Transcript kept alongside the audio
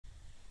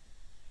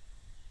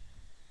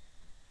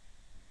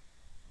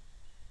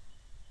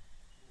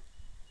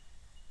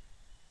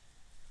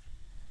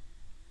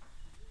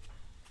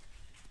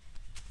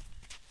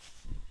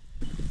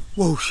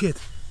Whoa, shit.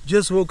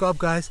 Just woke up,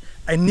 guys.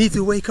 I need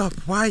to wake up.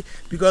 Why?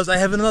 Because I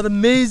have another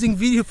amazing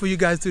video for you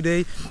guys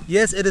today.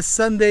 Yes, it is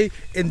Sunday.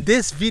 In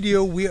this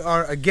video we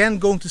are again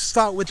going to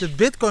start with the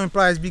Bitcoin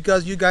price,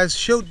 because you guys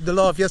showed the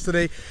love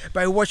yesterday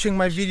by watching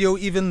my video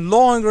even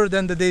longer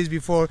than the days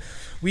before.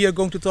 We are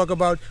going to talk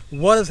about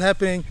what is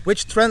happening,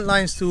 which trend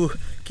lines to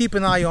keep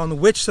an eye on,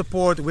 which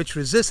support, which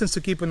resistance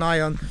to keep an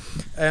eye on.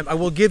 I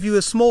will give you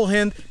a small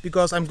hint,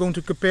 because I'm going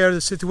to compare the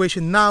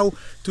situation now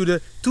to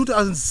the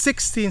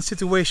 2016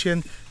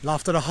 situation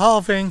after the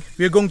halving.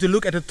 We are going to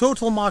look at the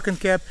total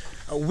market cap,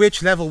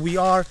 which level we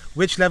are,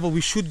 which level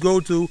we should go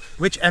to,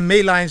 which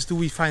MA lines do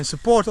we find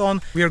support on.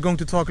 We are going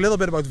to talk a little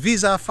bit about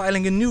Visa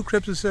filing a new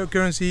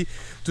cryptocurrency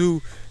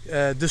to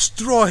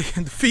destroy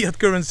the fiat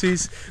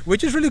currencies,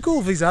 which is really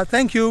cool. Visa,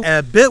 thank you.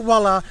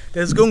 Bitwala,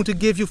 that is going to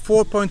give you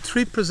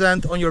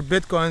 4.3% on your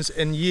bitcoins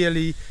in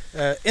yearly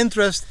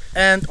interest,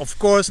 and of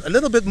course a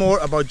little bit more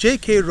about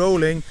JK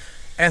Rowling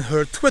and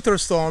her Twitter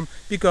storm,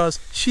 because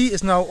she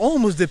is now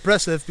almost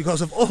depressive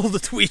because of all the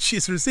tweets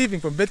she's receiving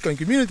from Bitcoin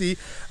community.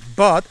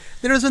 But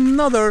there is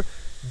another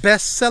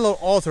bestseller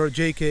author,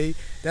 JK,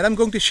 that I'm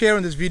going to share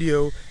in this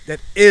video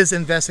that is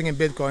investing in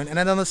Bitcoin and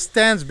that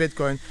understands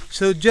Bitcoin.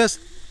 So just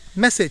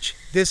message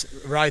this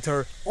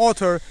writer,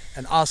 author,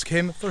 and ask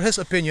him for his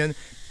opinion.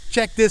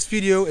 Check this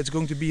video, it's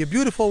going to be a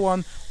beautiful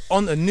one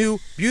on a new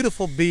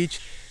beautiful beach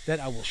that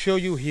I will show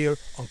you here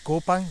on Koh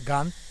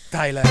Phangan,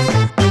 Thailand.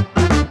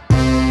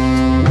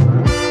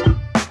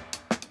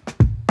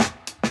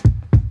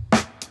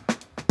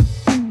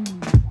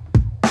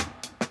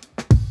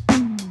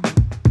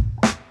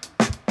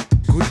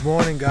 Good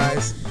morning,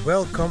 guys.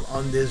 Welcome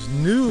on this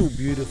new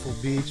beautiful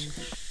beach,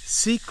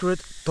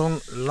 Secret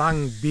Tong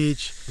Lang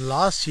Beach.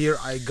 Last year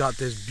I got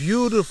this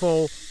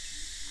beautiful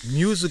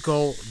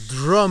musical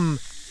drum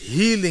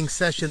healing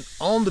session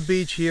on the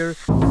beach here.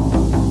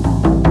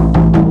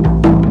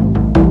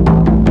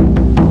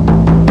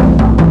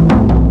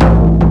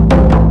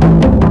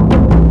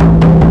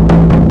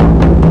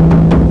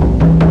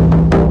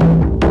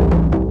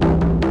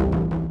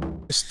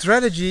 The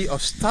strategy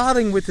of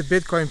starting with the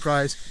Bitcoin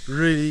price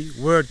really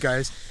worked,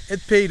 guys.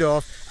 It paid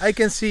off. I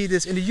can see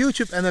this in the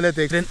YouTube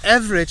analytics. On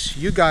average,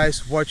 you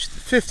guys watched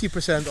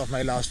 50% of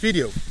my last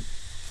video.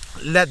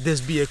 Let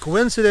this be a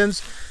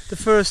coincidence. The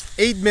first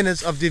 8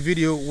 minutes of the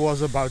video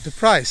was about the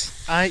price.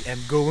 I am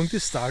going to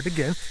start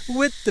again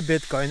with the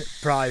Bitcoin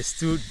price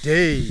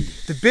today.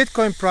 The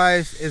Bitcoin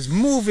price is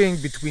moving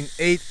between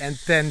 8 and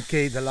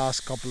 10k the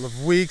last couple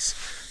of weeks.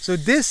 So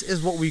this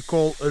is what we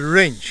call a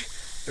range.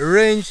 A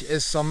range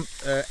is some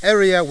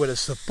area with a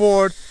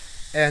support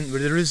and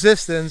with a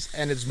resistance,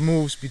 and it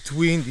moves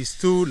between these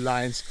two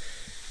lines.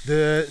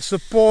 The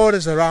support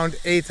is around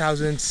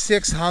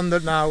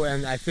 8,600 now,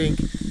 and I think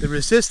the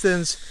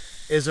resistance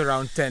is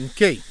around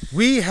 10k.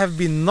 We have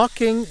been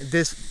knocking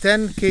this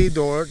 10k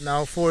door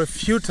now for a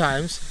few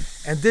times,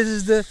 and this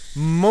is the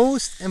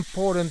most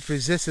important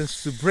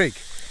resistance to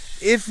break.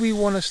 If we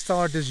want to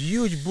start this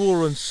huge bull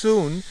run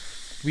soon,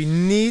 we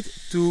need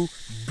to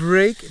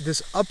break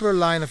this upper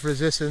line of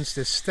resistance,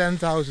 this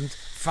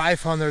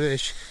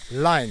 10,500-ish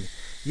line.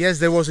 Yes,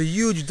 there was a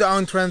huge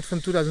downtrend from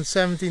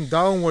 2017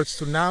 downwards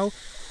to now,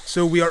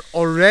 so we are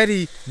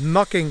already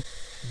knocking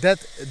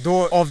that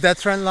door of that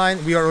trend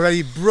line. We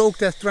already broke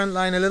that trend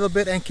line a little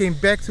bit and came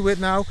back to it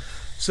now,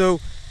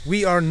 so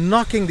we are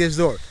knocking this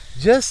door.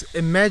 Just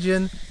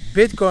imagine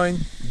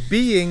Bitcoin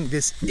being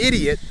this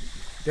idiot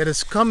that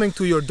is coming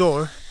to your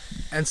door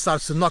and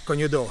starts to knock on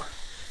your door,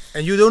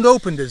 and you don't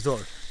open this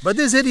door, but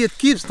this idiot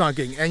keeps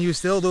knocking and you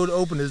still don't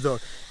open this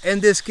door,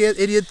 and this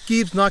idiot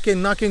keeps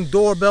knocking,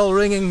 doorbell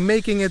ringing,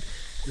 making it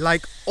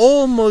like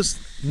almost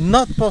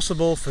not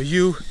possible for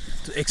you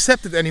to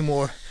accept it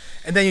anymore.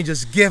 And then you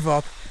just give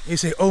up and you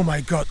say, oh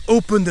my god,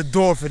 open the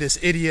door for this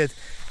idiot.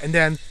 And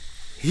then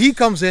he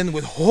comes in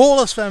with whole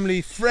his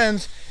family,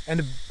 friends, and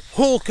the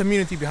whole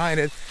community behind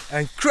it,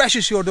 and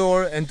crashes your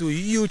door and do a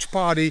huge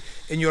party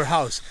in your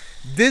house.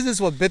 This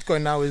is what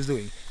Bitcoin now is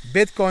doing.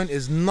 Bitcoin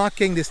is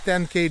knocking this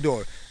 10k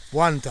door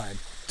one time,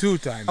 two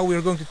times. Now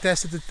we're going to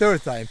test it the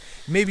third time,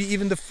 maybe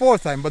even the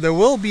fourth time. But there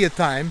will be a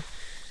time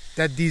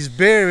that these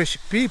bearish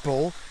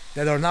people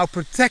that are now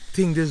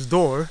protecting this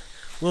door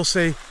will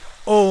say,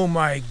 oh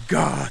my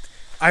god,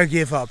 I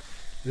give up.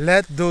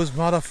 Let those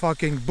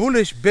motherfucking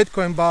bullish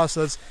Bitcoin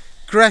bastards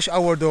crash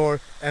our door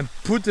and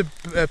put the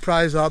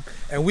price up,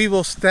 and we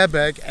will step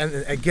back and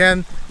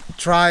again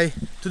try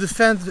to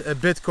defend a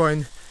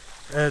Bitcoin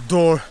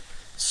door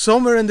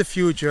somewhere in the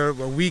future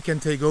where we can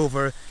take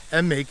over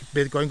and make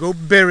Bitcoin go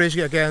bearish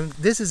again.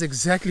 This is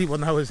exactly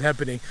what now is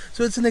happening.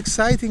 So it's an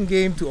exciting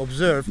game to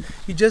observe.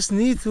 You just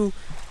need to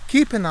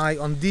keep an eye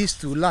on these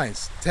two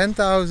lines,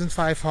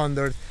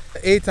 10,500,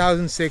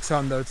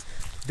 8,600.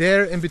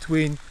 There in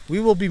between we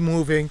will be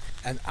moving,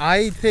 and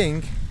I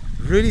think,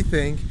 really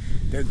think,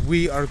 that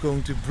we are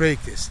going to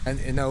break this and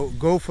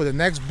go for the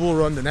next bull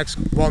run, the next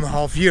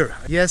 1.5 years.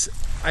 Yes,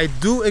 I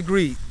do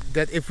agree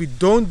that if we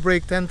don't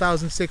break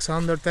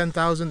 10,600,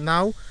 10,000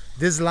 now,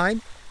 this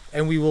line,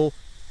 and we will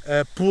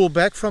pull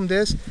back from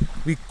this.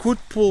 We could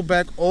pull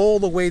back all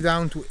the way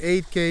down to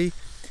 8K,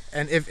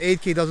 and if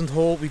 8K doesn't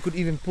hold, we could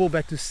even pull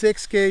back to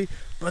 6K,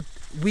 but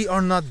we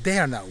are not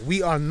there now.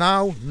 We are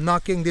now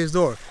knocking this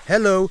door.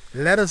 Hello,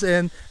 let us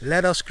in,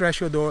 let us crash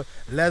your door,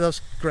 let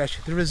us crash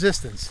the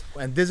resistance.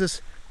 And this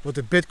is what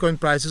the Bitcoin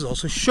price is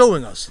also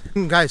showing us.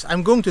 Guys,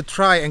 I'm going to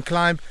try and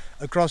climb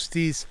across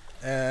these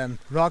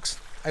rocks.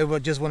 I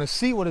would just want to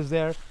see what is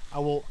there. I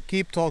will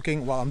keep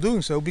talking while I'm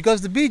doing so, because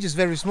the beach is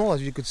very small,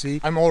 as you could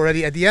see. I'm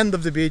already at the end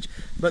of the beach,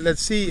 but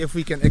let's see if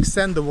we can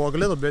extend the walk a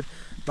little bit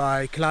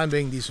by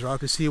climbing these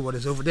rocks to see what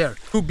is over there.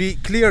 To be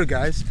clear,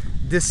 guys,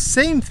 the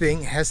same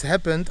thing has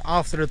happened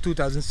after the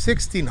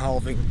 2016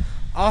 halving.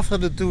 After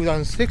the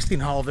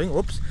 2016 halving,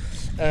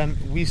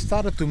 we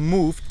started to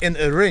move in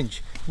a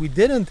range. We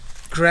didn't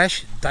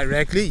crash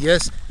directly.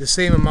 Yes, the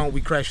same amount we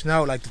crashed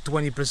now, like the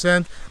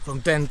 20%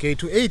 from 10K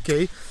to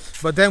 8K,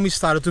 but then we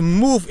started to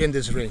move in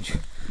this range.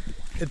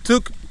 It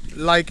took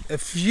like a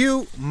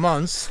few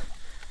months,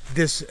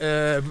 this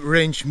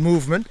range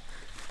movement,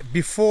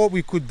 before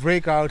we could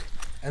break out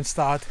and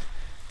start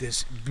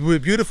this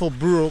beautiful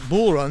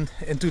bull run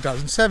in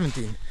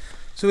 2017.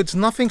 So it's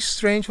nothing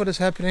strange what is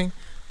happening.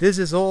 This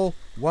is all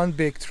one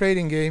big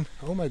trading game.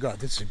 Oh my God,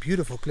 this is a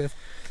beautiful cliff.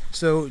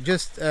 So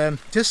just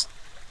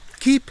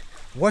keep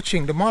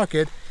watching the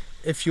market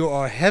if you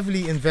are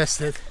heavily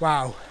invested.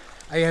 Wow,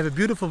 I have a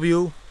beautiful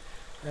view.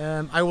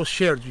 I will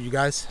share it with you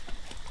guys.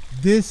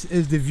 This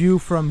is the view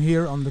from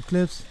here on the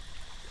cliffs.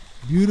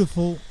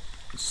 Beautiful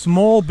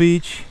small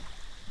beach.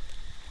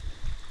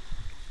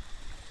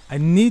 I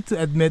need to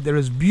admit there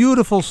is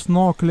beautiful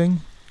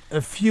snorkeling.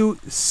 A few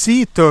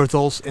sea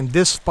turtles in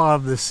this part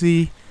of the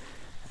sea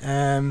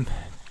that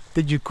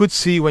you could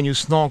see when you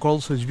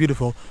snorkel, so it's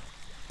beautiful.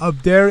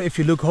 Up there, if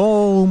you look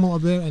home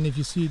up there, and if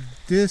you see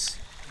this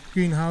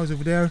greenhouse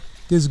over there,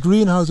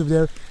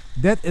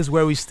 that is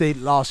where we stayed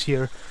last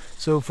year.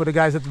 So for the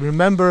guys that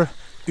remember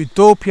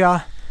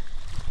Utopia,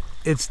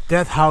 it's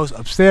that house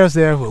upstairs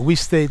there where we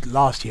stayed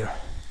last year.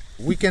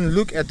 We can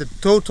look at the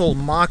total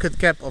market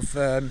cap of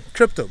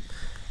crypto.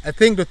 I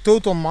think the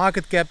total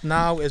market cap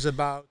now is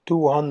about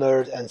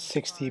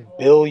 $260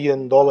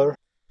 billion.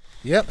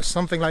 Yeah,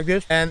 something like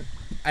this. And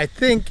I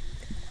think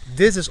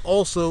this is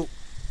also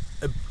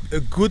a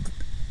good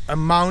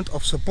amount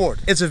of support.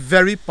 It's a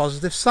very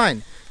positive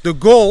sign. The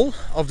goal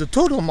of the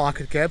total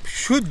market cap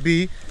should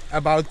be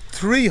about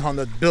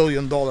 $300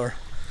 billion.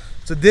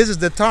 So this is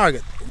the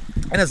target.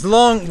 And as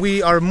long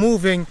we are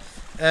moving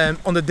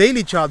on the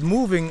daily chart,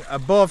 moving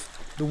above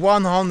the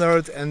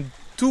 100 and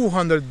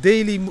 200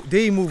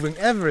 day moving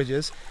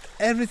averages,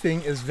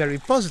 everything is very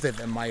positive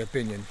in my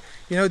opinion.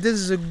 You know, this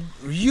is a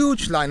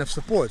huge line of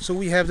support. So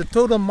we have the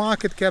total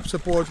market cap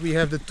support, we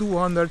have the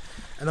 200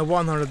 and a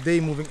 100 day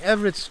moving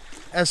average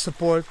as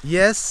support.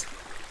 Yes,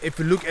 if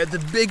you look at the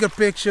bigger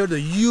picture, the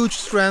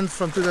huge trend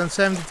from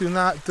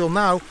 2017 till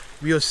now,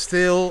 we are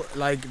still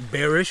like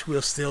bearish. We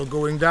are still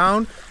going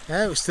down.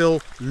 We're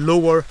still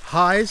lower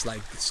highs,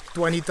 like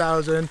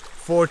 20,000,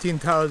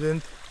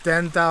 14,000,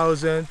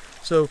 10,000.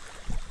 So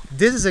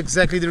this is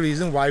exactly the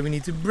reason why we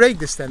need to break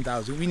this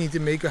 10,000. We need to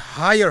make a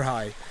higher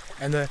high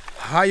and a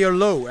higher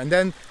low, and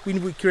then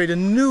we create a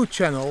new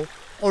channel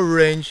or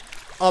range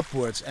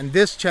upwards, and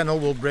this channel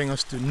will bring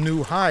us to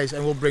new highs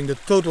and will bring the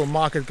total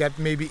market cap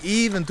maybe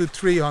even to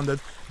 $300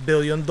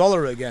 billion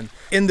again.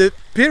 In the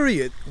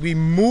period we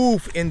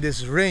move in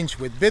this range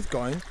with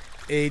Bitcoin,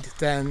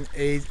 810,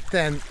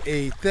 810,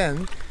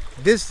 810,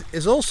 this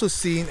is also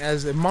seen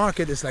as the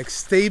market is like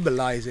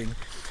stabilizing.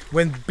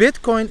 When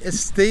Bitcoin is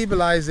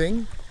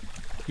stabilizing,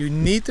 you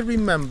need to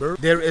remember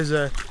there is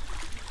a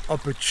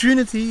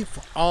opportunity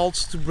for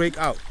alts to break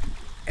out.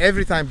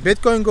 Every time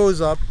Bitcoin goes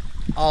up,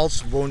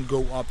 alts won't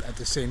go up at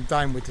the same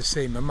time with the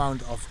same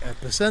amount of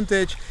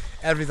percentage.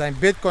 Every time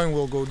Bitcoin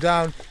will go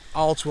down,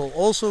 alts will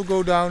also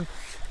go down.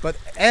 But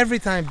every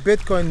time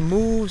Bitcoin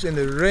moves in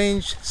the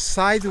range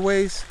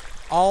sideways,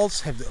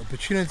 alts have the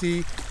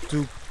opportunity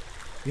to,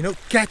 you know,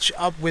 catch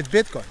up with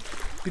Bitcoin.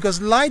 Because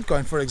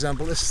Litecoin, for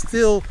example, is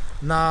still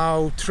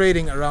now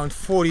trading around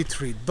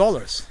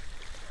 $43.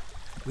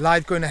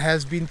 Litecoin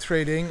has been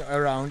trading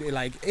around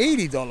like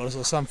 $80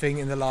 or something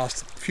in the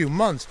last few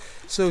months.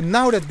 So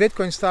now that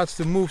Bitcoin starts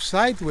to move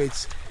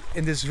sideways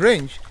in this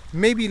range,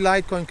 maybe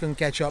Litecoin can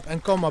catch up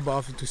and come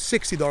above to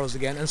 $60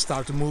 again and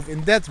start to move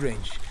in that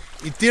range.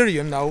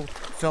 Ethereum now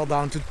fell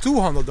down to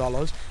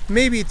 $200.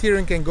 Maybe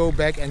Ethereum can go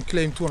back and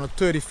claim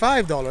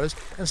 $235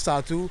 and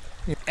start to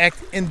act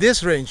in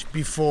this range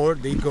before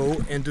they go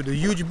into the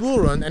huge bull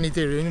run, and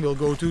Ethereum will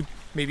go to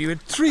maybe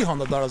with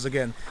 $300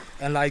 again,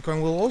 and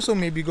Litecoin will also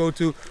maybe go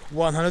to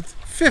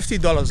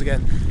 $150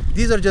 again.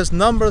 These are just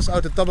numbers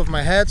out the top of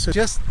my head, so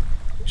just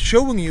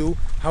showing you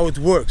how it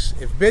works.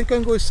 If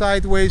Bitcoin goes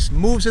sideways,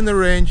 moves in the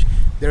range,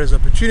 there is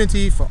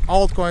opportunity for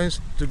altcoins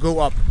to go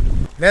up.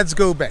 Let's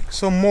go back.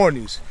 Some more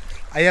news.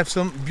 I have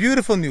some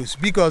beautiful news,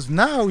 because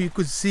now you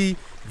could see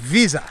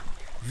Visa.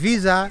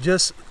 Visa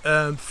just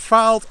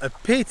filed a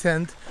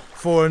patent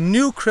for a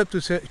new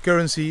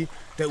cryptocurrency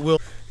that will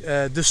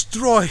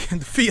destroy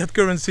the fiat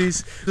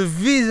currencies. The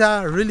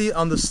Visa really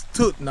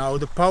understood now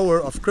the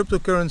power of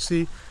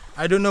cryptocurrency.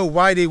 I don't know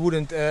why they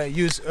wouldn't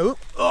use...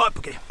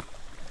 okay.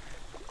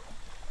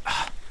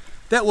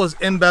 That was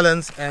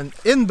imbalance, and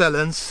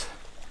imbalance,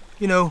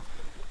 you know,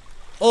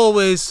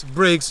 always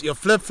breaks your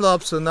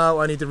flip-flops. So now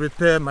I need to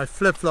repair my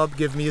flip-flop.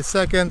 Give me a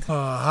second.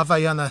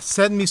 Havaiana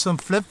sent me some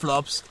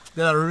flip-flops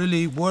that are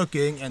really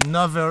working and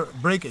never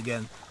break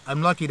again.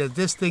 I'm lucky that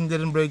this thing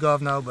didn't break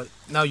off now, but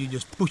now you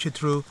just push it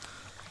through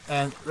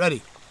and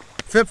ready.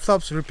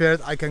 Flip-flops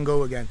repaired, I can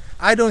go again.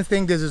 I don't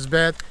think this is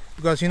bad,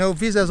 because you know,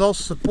 Visa is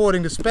also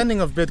supporting the spending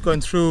of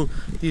Bitcoin through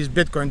these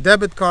Bitcoin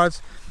debit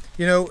cards.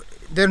 You know,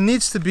 there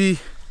needs to be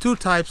two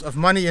types of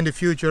money in the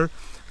future.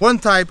 One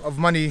type of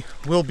money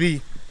will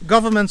be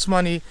government's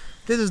money.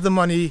 This is the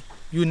money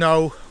you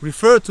now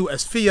refer to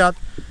as fiat,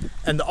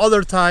 and the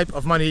other type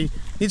of money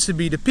needs to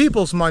be the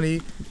people's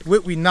money,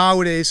 which we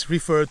nowadays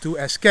refer to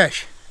as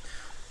cash.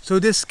 So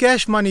this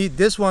cash money,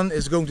 this one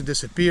is going to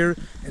disappear,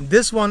 and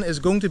this one is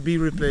going to be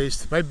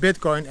replaced by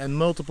Bitcoin and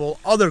multiple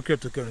other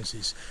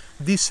cryptocurrencies.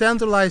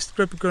 Decentralized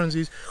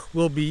cryptocurrencies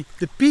will be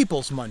the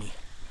people's money.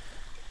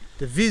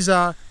 The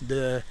Visa,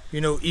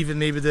 even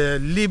maybe the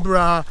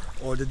Libra,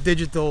 or the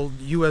digital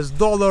US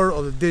dollar,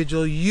 or the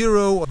digital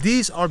euro.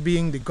 These are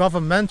being the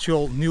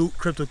governmental new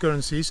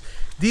cryptocurrencies.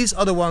 These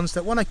are the ones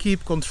that want to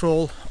keep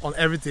control on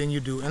everything you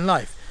do in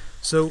life.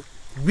 So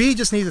we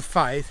just need to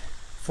fight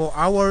for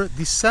our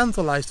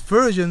decentralized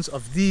versions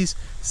of these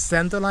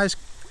centralized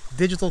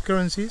digital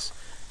currencies,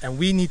 and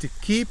we need to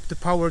keep the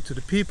power to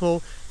the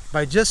people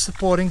by just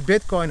supporting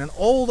Bitcoin and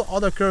all the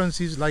other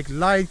currencies like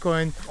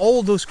Litecoin,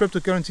 all those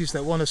cryptocurrencies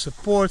that want to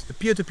support the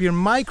peer-to-peer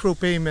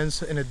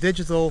micropayments in a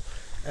digital,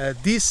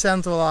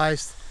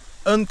 decentralized,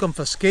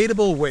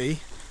 unconfiscatable way.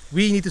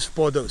 We need to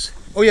support those.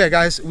 Oh yeah,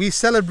 guys, we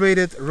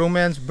celebrated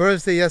Romain's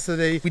birthday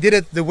yesterday. We did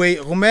it the way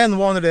Romain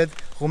wanted it.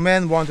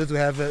 Romain wanted to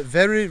have a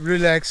very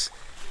relaxed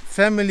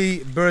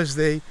family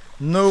birthday,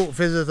 no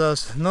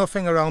visitors,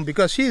 nothing around,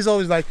 because she's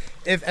always like,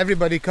 if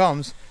everybody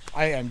comes,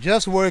 I am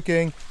just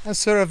working and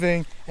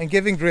serving and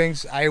giving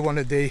drinks. I want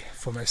a day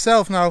for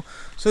myself now.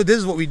 So this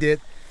is what we did.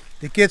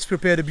 The kids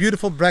prepared a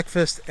beautiful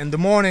breakfast in the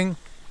morning.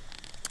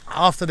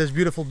 After this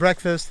beautiful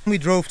breakfast, we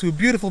drove to a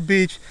beautiful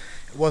beach.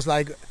 It was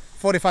like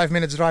 45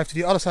 minutes drive to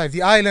the other side of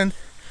the island.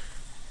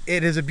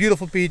 It is a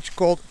beautiful beach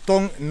called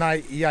Tong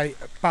Nai Yai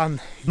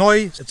Pan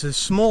Noi. It's a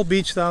small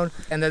beach town,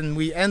 and then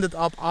we ended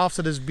up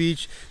after this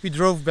beach. We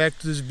drove back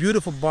to this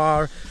beautiful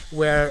bar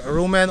where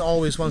Romain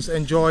always wants to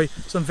enjoy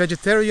some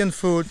vegetarian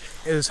food.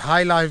 It is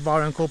High Life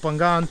Bar in Koh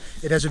Phangan.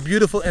 It has a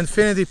beautiful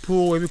infinity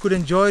pool where we could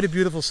enjoy the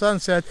beautiful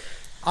sunset.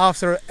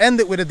 After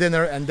ended with a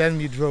dinner, and then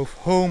we drove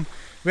home,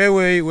 where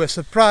we were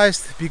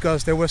surprised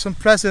because there were some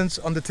presents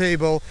on the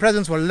table.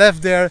 Presents were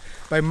left there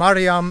by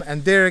Mariam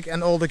and Dirk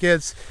and all the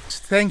kids.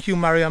 Thank you,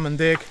 Mariam and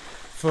Dirk,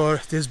 for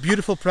this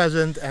beautiful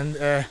present,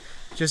 and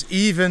just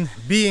even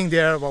being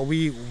there while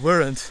we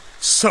weren't.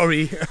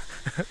 Sorry,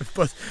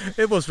 but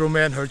it was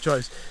Romain, her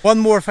choice. One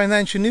more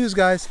financial news,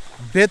 guys.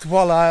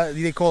 Bitwala,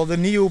 they call it the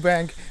Neo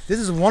Bank. This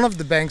is one of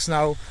the banks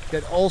now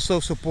that also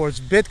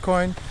supports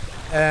Bitcoin.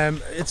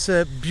 It's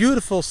a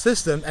beautiful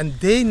system, and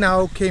they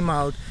now came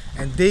out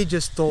and they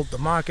just told the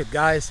market,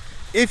 guys,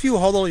 if you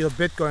hodl your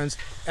Bitcoins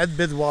at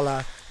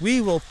Bitwala,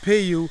 we will pay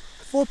you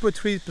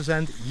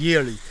 4.3%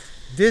 yearly.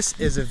 This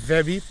is a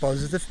very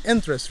positive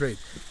interest rate.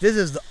 This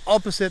is the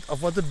opposite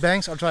of what the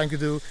banks are trying to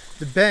do.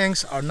 The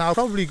banks are now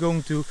probably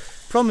going to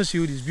promise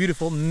you these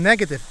beautiful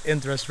negative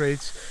interest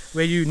rates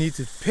where you need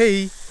to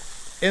pay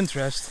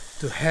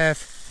interest to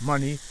have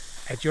money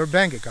at your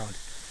bank account.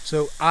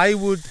 So I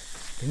would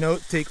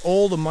take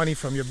all the money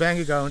from your bank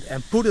account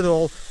and put it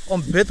all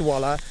on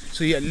Bitwala,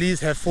 so you at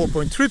least have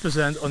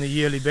 4.3% on a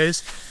yearly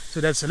base. So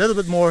that's a little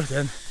bit more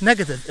than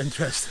negative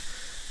interest.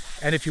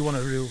 And if you want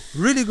to do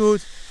really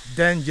good,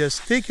 then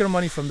just take your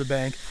money from the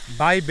bank,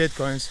 buy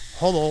Bitcoins,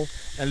 hodl,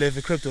 and live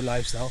a crypto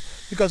lifestyle.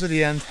 Because at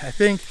the end, I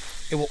think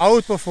it will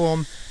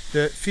outperform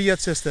the fiat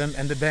system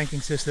and the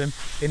banking system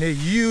in a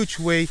huge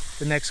way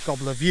the next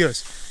couple of years.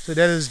 So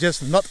that is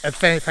just not a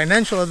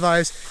financial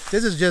advice.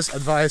 This is just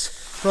advice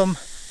from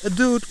a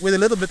dude with a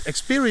little bit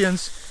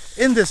experience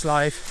in this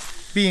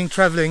life, being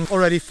traveling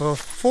already for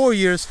 4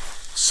 years,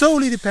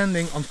 solely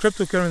depending on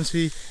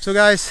cryptocurrency. So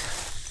guys,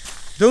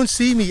 don't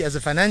see me as a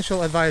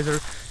financial advisor,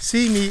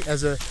 see me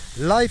as a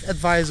life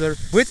advisor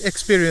with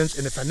experience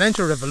in the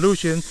financial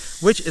revolution,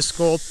 which is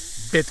called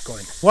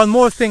Bitcoin. One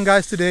more thing,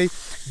 guys, today,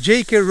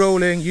 JK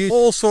Rowling, you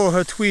all saw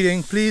her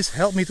tweeting, please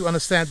help me to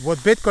understand what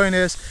Bitcoin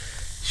is.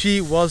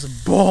 She was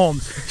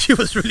bombed. She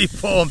was really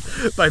bombed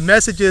by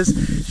messages.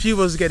 She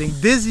was getting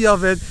dizzy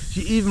of it.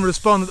 She even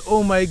responded,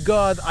 oh my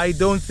god, I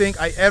don't think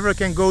I ever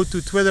can go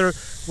to Twitter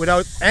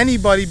without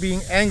anybody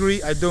being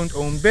angry. I don't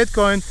own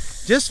Bitcoin.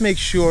 Just make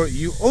sure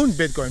you own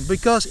Bitcoin,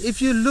 because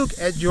if you look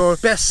at your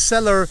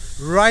bestseller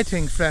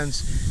writing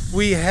friends,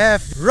 we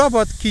have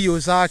Robert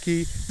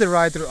Kiyosaki, the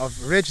writer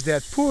of Rich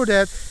Dad Poor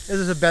Dad. It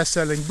is a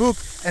best-selling book,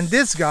 and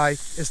this guy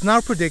is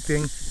now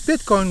predicting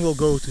Bitcoin will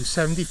go to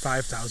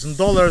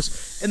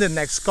 $75,000 in the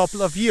next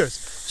couple of years.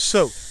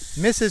 So,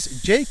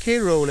 Mrs.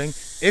 JK Rowling,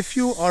 if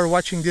you are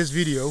watching this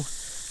video,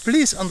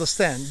 please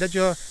understand that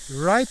your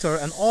writer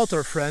and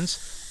author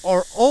friends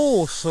are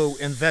also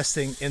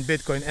investing in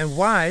Bitcoin. And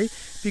why?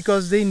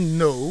 Because they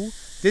know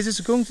this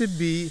is going to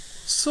be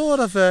sort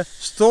of a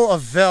store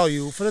of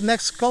value for the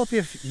next couple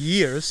of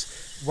years,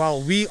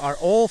 while we are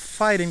all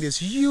fighting this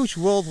huge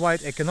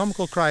worldwide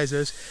economical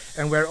crisis,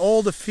 and where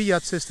all the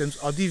fiat systems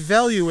are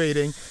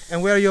devaluating,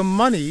 and where your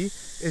money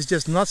is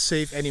just not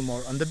safe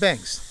anymore on the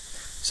banks.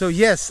 So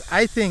yes,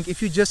 I think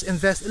if you just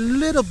invest a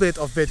little bit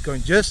of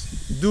Bitcoin,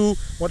 just do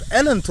what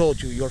Ellen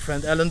told you, your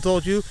friend Ellen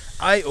told you,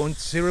 I own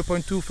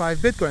 0.25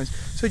 Bitcoins.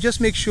 So just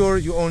make sure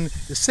you own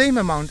the same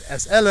amount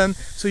as Ellen,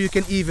 so you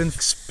can even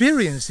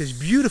experience this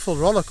beautiful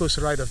roller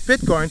coaster ride of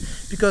Bitcoin,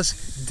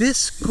 because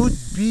this could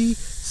be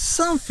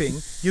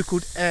something you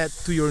could add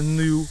to your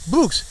new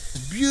books.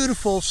 This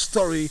beautiful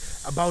story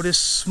about this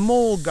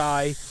small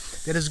guy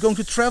that is going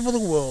to travel the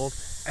world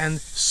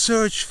and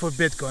search for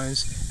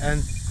Bitcoins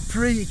and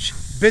preach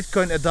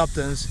Bitcoin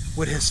adoptance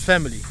with his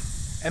family.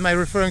 Am I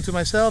referring to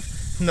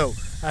myself? No.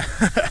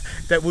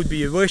 That would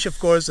be a wish, of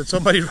course, that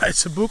somebody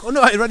writes a book. Oh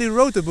no, I already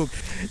wrote a book.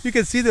 You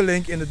can see the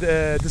link in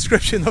the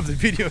description of the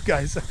video,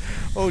 guys.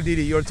 Oh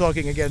Didi, you're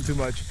talking again too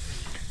much.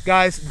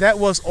 Guys, that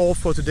was all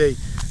for today.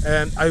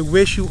 I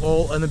wish you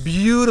all a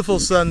beautiful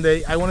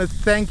Sunday. I want to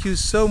thank you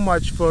so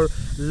much for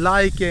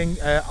liking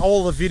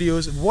all the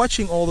videos,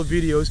 watching all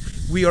the videos.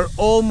 We are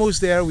almost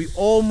there. We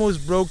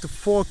almost broke the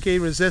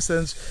 4K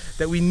resistance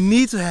that we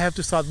need to have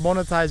to start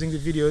monetizing the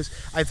videos.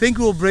 I think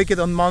we'll break it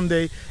on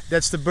Monday.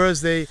 That's the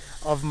birthday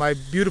of my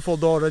beautiful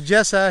daughter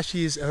Jessa.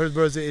 Her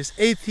birthday is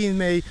 18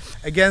 May.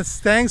 Again,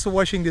 thanks for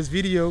watching this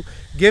video.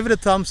 Give it a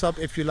thumbs up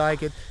if you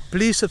like it.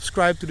 Please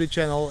subscribe to the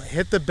channel,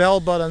 hit the bell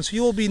button so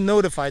you will be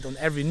notified on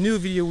every new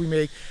video we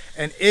make.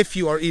 And if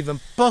you are even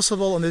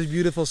possible on this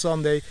beautiful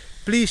Sunday,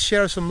 please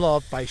share some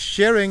love by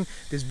sharing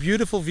this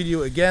beautiful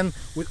video again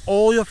with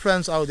all your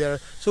friends out there,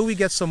 so we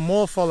get some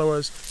more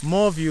followers,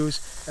 more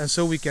views, and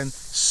so we can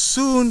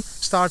soon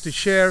start to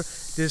share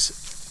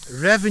this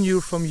revenue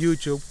from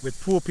YouTube with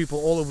poor people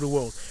all over the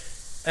world.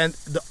 And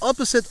the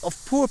opposite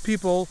of poor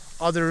people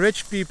are the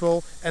rich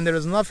people, and there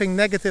is nothing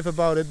negative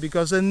about it,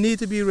 because there need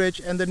to be rich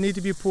and there need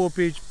to be poor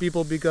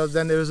people, because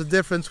then there is a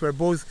difference where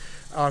both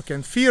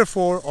can fear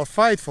for or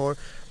fight for.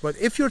 But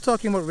if you're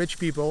talking about rich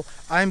people,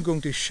 I'm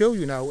going to show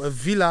you now a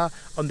villa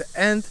on the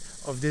end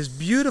of this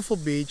beautiful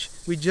beach.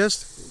 We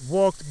just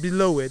walked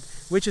below it,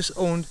 which is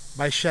owned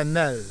by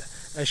Chanel.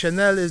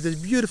 Chanel is this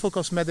beautiful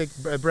cosmetic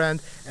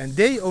brand, and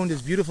they own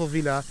this beautiful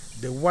villa,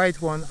 the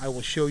white one. I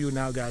will show you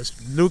now, guys.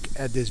 Look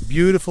at this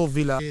beautiful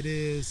villa. It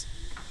is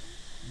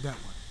that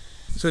one.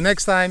 So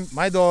next time,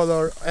 my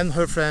daughter and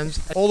her friends,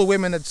 all the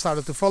women that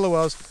started to follow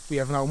us, we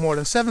have now more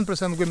than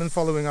 7% women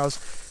following us.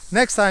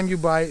 Next time you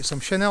buy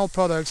some Chanel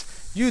products,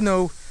 you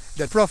know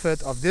that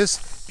profit of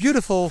this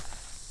beautiful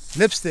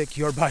lipstick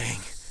you're buying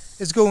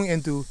is going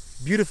into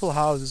beautiful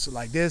houses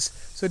like this,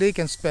 so they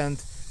can spend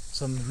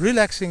some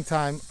relaxing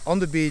time on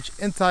the beach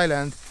in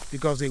Thailand,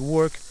 because they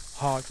work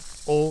hard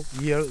all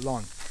year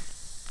long.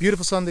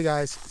 Beautiful Sunday,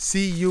 guys.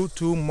 See you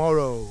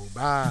tomorrow.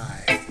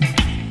 Bye.